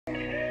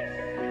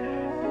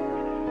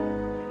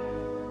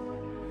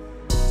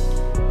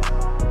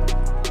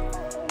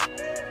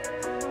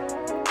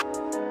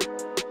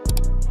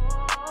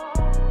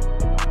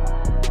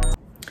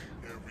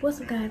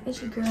guys,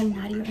 it's your girl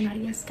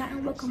Nadia Skye,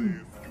 and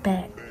welcome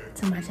back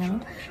to my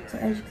channel. So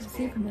as you can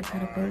see from the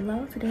title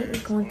below, today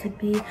is going to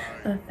be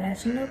a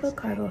Fashion Nova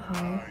cargo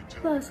haul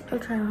plus a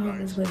try on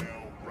haul as well.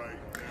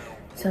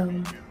 So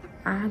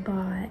I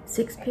bought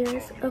 6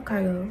 pairs of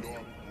cargos,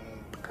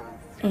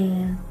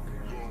 and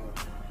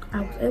I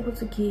was able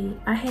to get,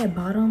 I had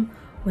bought them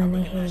when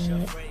they had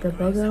the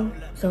BOGO,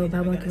 so buy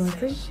one get one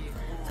free.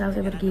 So I was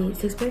able to get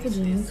 6 pairs of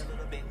jeans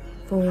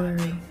for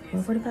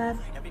 $145.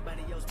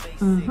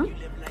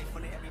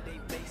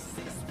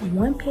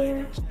 One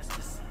pair,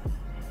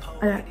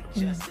 I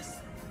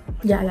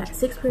got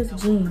 6 pairs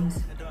of jeans,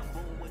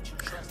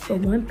 but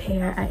one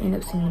pair I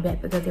ended up sending back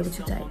because they were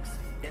too tight.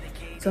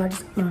 So I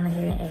just went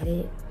ahead and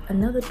added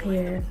another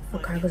pair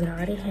of cargos that I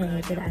already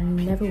had that I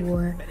never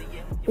wore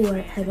or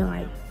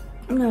haven't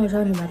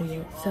showed anybody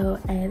yet. So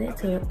I added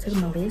to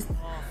my list.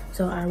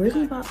 So I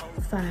originally bought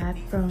 5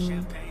 from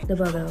the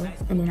BOGO,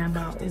 and then I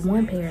bought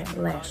 1 pair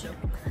last year.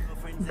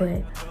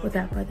 But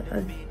without further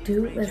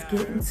ado, let's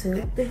get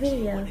into the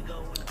video.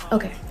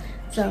 Okay,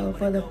 so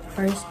for the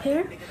first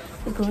pair,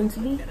 it's going to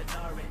be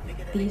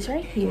these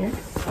right here.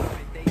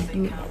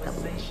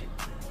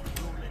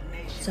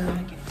 So,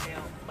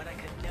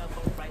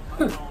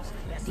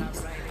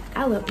 these.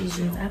 I love these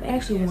jeans. I've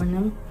actually worn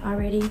them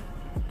already.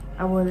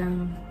 I wore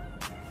them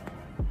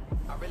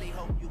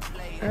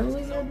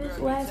earlier this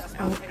last.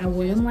 I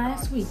wore them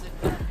last week.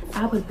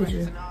 I'll put a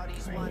picture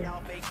right here.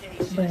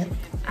 But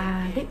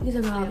I think these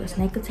are called a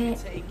snake attack.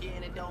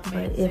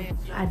 But if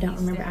I don't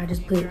remember, I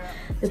just put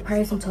the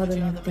price and total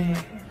and everything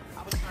right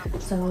here.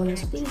 So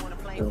let's see,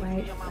 go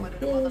right like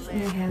this,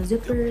 and it has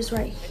zippers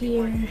right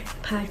here,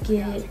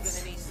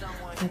 pockets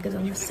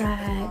on the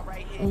side,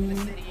 and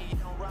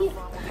yeah.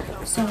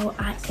 So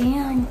I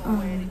am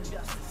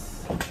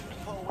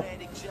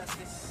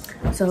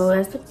so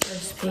that's the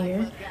first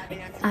pair.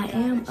 I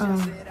am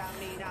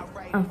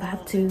I'm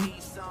 5'2".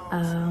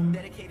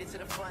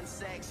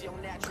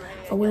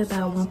 I weigh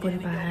about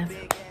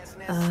 145.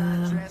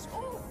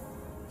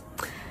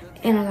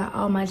 And I got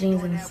all my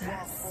jeans in a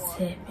size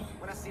 7.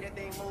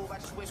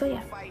 So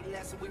yeah.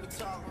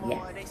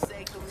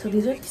 So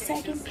these are the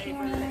second pair.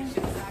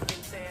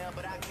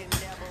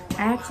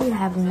 I actually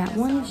haven't got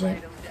one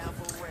yet,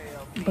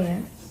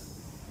 but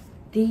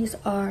these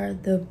are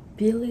the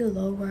Billie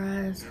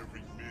low-rise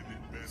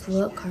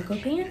Slung cargo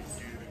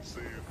pants.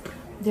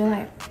 They're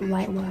like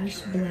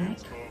whitewashed black.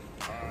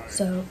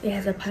 So it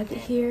has a pocket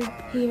here,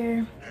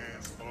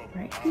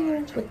 right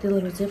here with the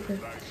little zipper,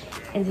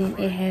 and then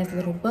it has a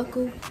little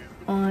buckle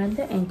on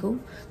the ankle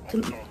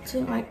to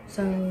like,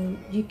 so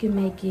you can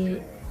make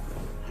it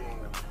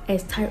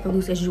as tight or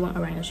loose as you want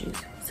around your shoes.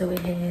 So it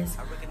has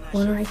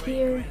one right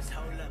here,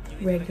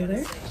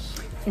 regular,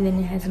 and then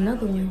it has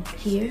another one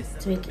here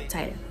to make it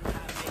tighter.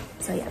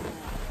 So yeah.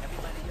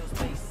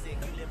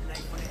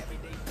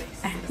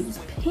 I have these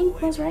pink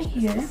ones right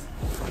here.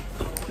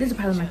 These are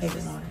probably my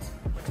favorite ones.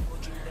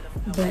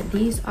 But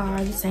these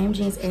are the same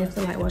jeans as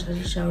the whitewash I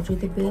just showed you,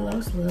 the Billie low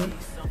slug.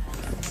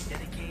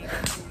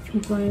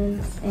 Pink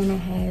ones, and it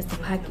has the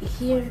pocket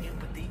here,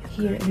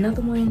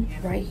 another one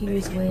right here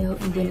as well,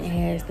 and then it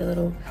has the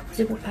little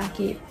zipper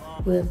pocket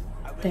with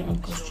the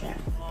ankle strap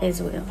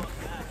as well.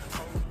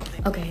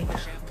 Okay,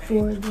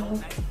 for the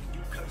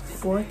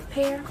fourth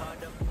pair,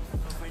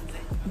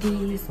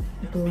 these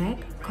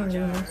black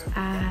cargos, if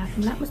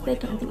I'm not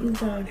mistaken, I think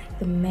these are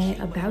the Mad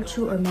About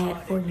You or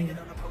Mad For You,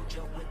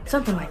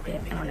 something like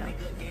that, I don't know.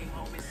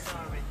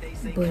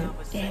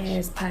 But it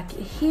has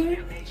pocket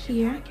here,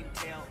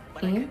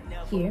 and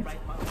here.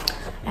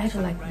 I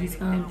actually like these.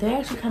 They're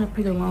actually kind of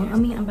pretty long. I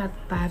mean, I'm about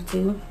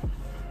 5'2",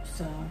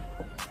 so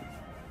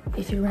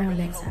if you're around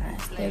that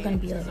size, they're gonna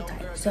be a little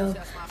tight. So,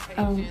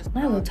 not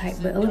a little tight,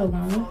 but a little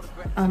long.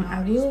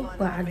 I do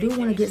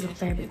want to get some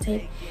fabric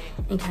tape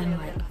and kind of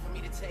like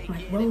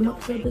roll them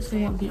up a little bit so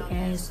they won't be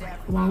as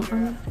long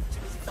on them.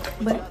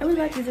 But I really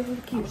like these. They're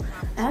really cute.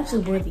 I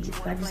actually wore these,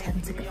 but I just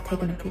haven't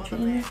taken a picture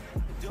in there.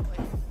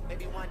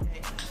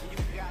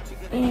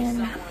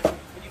 And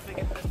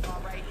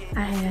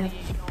I have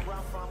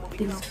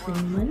these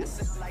green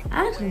ones.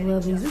 I actually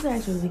love these. These are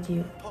actually really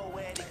cute.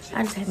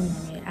 I just haven't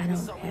worn them yet. I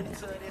don't have it.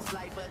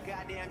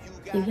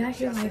 If y'all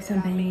hear like some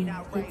banging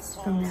hits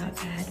from the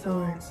outside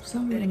or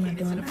something in my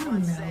door, I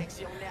don't know.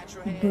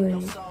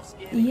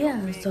 But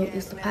yeah, so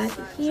it's the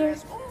pocket here.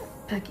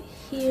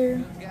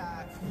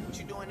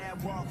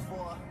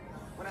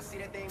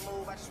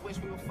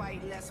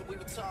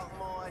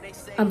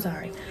 I'm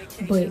sorry,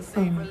 but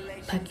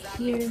pocket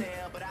here,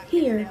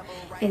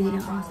 and then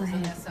I also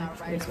have the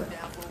pocket here as well.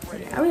 So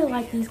yeah, I really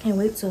like these. Can't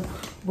wait to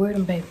wear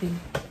them, baby.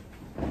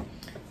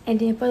 And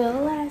then for the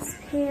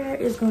last pair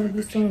is going to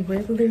be some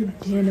regular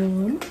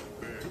denim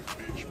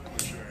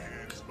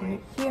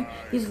right here.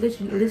 These are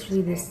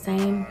literally the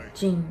same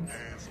jeans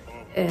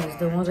as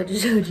the ones I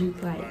just showed you.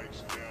 Like,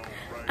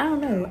 I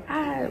don't know.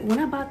 When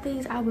I bought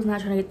these, I was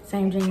not trying to get the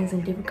same jeans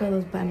in different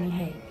colors, but I mean,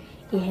 hey,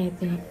 it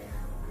happened.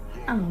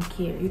 I don't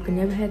care. You can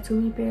never have too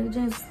many pairs of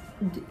jeans.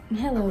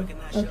 Hello,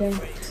 okay.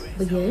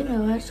 But yeah, you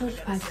know, I showed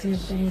you pockets and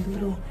everything,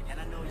 little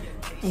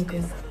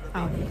ankle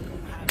all day.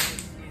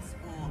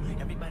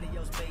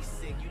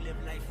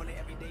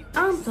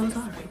 I'm so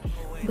sorry.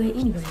 But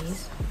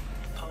anyways,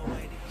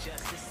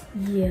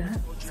 yeah.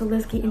 So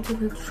let's get into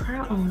the try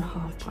on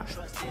haul part.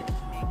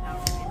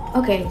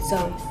 Okay, so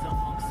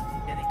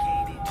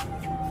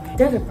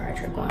there's a fire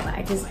truck going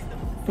by.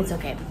 It's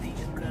okay.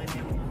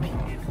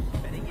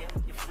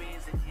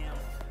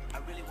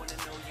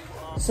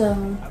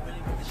 So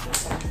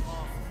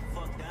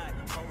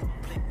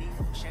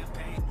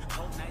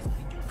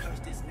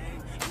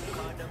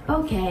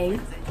okay,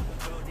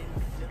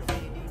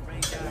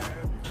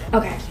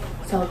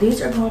 so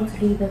these are going to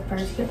be the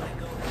first pair.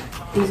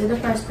 These are the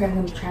first pair I'm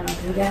going to be trying on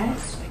for you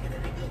guys.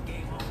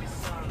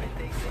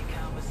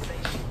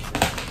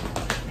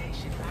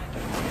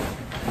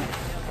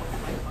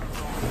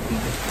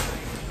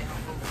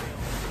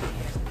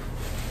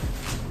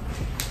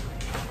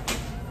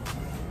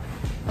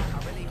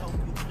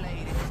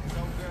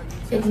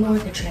 Ignore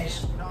the trash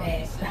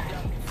bag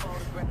behind me.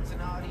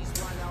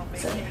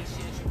 So,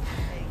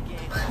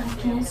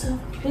 okay, so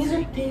these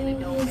are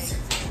things.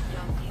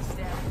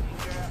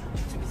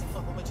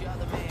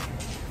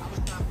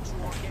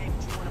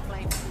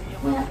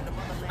 Yeah,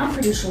 I'm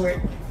pretty short.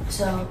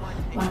 So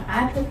when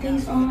I put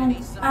these on,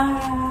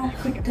 I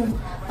hooked them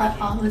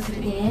like all the way to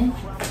the end.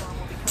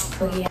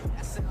 But yeah,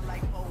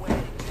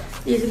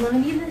 these are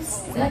gonna be the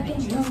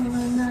second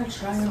one I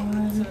try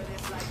on.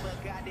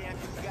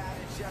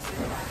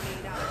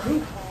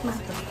 Ooh, my God.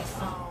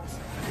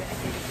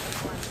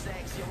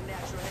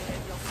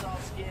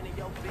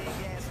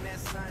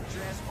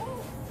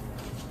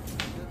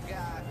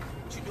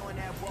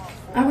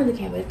 I really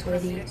can't wait to wear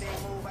these.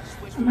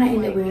 I might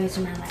end up wearing these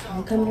around like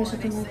homecoming or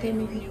something like that,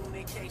 maybe.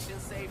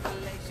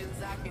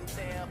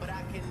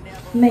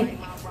 Maybe.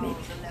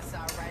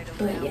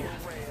 But yeah.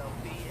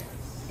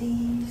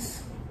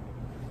 These.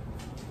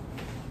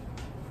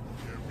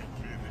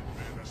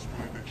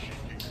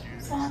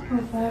 Side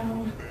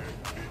profile.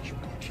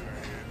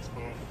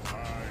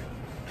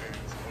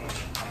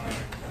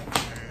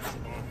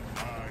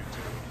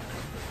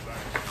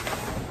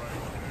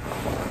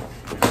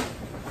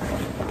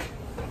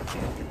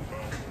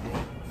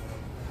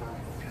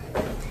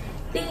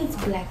 These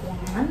black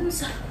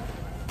ones.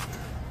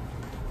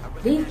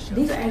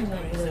 These are actually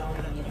like really long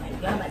on me.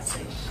 Like y'all about to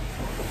see.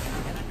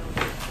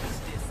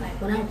 Like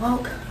when I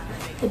walk,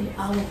 it be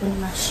all up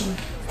in my shoe.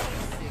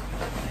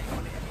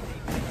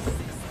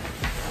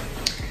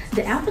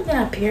 The outfit that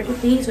I paired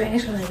with these were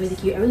actually like really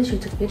cute. I really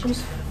should have took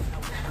pictures.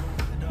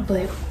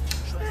 But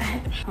I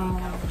had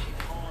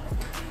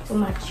with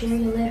my cherry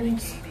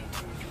 11s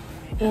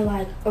and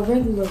like a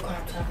regular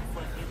crop top.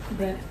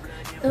 But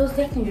it was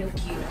definitely really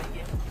cute.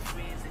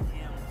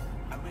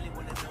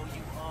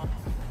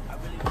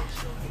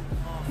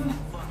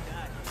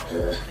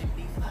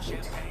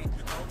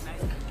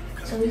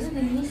 So these are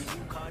these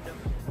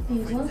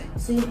ones,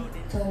 see,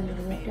 so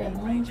that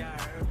line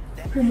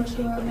pretty much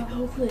go out my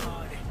whole foot.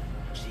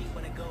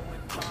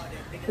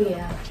 But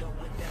yeah,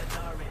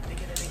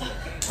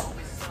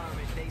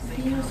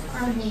 these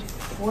are the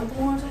fourth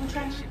ones I'm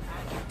trying.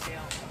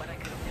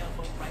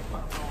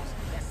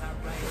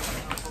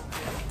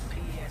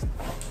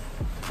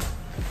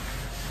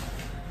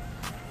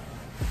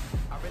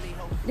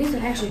 These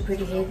are actually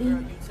pretty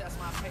heavy.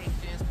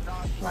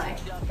 Like,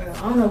 bro, I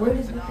don't know where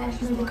this is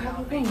fashion over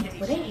cargo thing,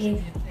 but they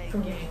heavy for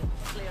real.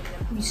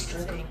 We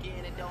struggling.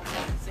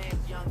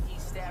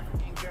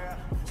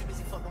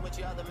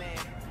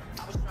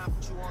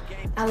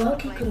 I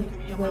low-key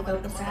could work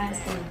up a size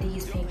in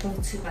these pink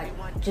ones too, like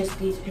just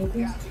these pink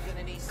ones,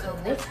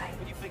 cause they're tight.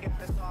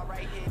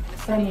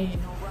 But I mean,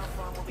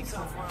 it's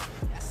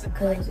fine,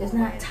 cause it's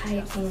not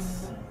tight in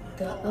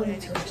the other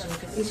two,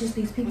 it's just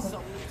these pink ones.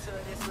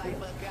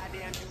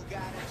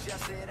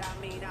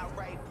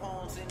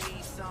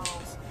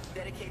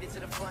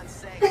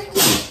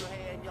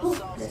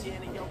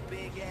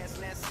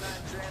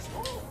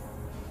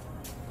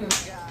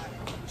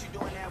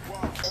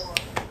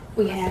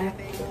 We have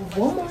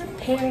one more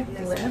pair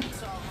left,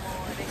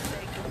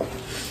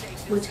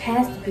 which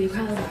has to be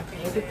probably my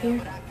favorite pair.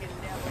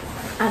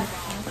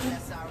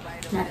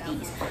 Not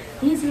these.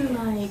 These are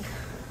like,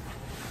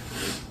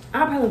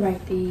 I'll probably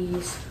rank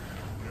these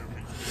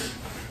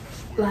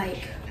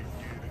like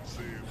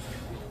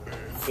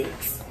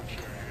 6.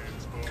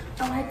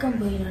 I like them,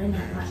 but you know, they're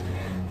not my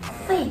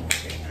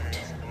favorite.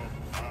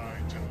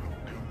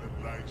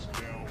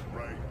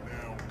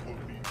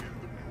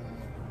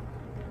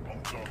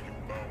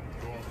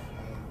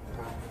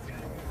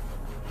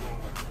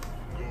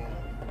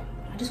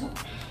 I just want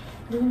to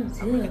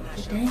zip.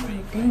 The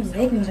dang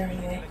leggings are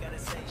anyway.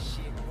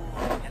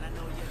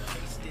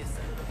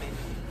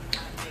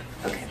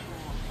 Okay,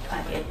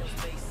 pocket.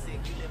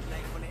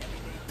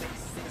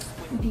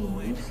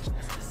 These.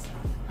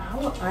 I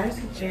will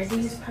honestly wear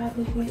these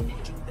probably with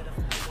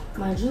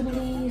my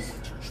Jubilees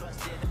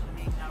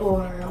or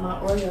my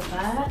Oreo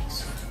 5s.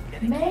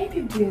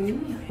 Maybe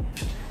blue.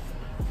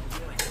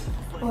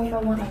 Or if I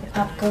want like a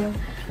pop color,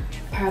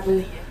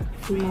 probably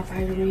do my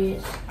fire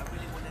reds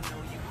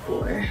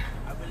or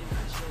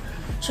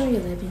cherry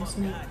 11s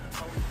maybe.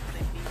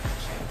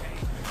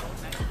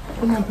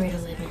 With my braid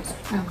 11s.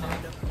 I don't know.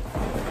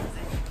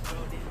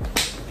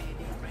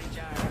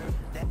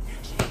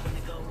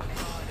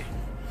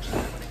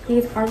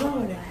 These are the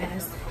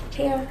last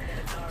pair.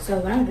 So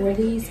when I wore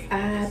these,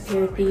 I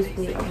paired these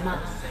with my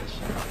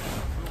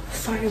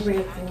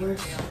Red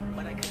Force.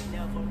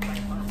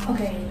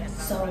 Okay,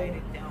 so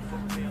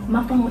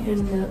my phone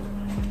ended up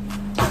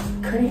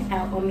cutting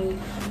out on me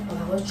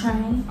while I was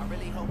trying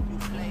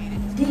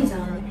these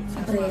on.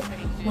 But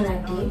when I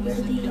did wear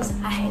these,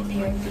 I had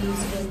paired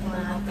these with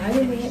my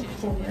Red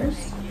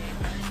Force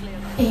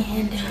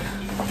and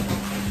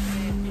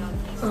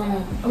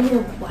a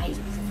little white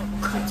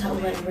cut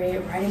out like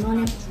red writing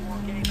on it.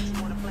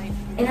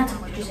 And I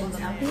took pictures in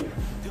this outfit.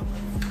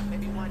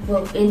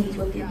 Well, in these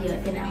with the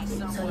in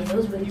outfit. So yeah, it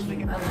was really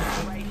cute. I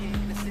love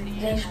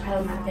it. That's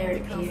probably my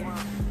favorite pair.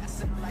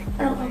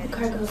 I don't like the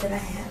cargos that I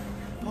have,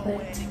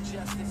 but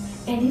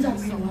and these are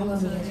pretty long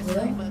on me as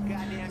well.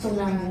 So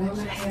when I'm warm,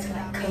 I have to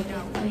like coat it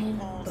in.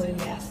 But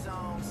yeah.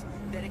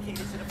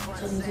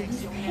 So these are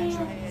these pants.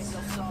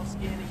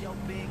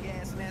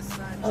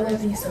 I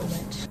love you so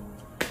much.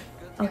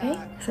 Okay,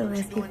 so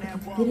let's get into the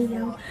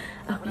video.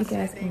 I hope you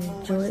guys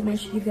enjoyed. Make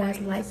sure you guys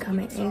like,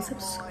 comment, and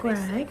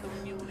subscribe.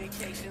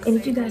 And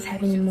if you guys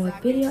have any more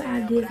video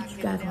ideas that you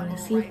guys want to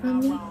see from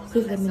me,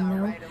 please let me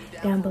know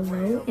down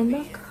below in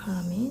the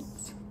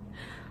comments.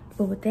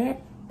 But with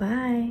that,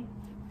 bye.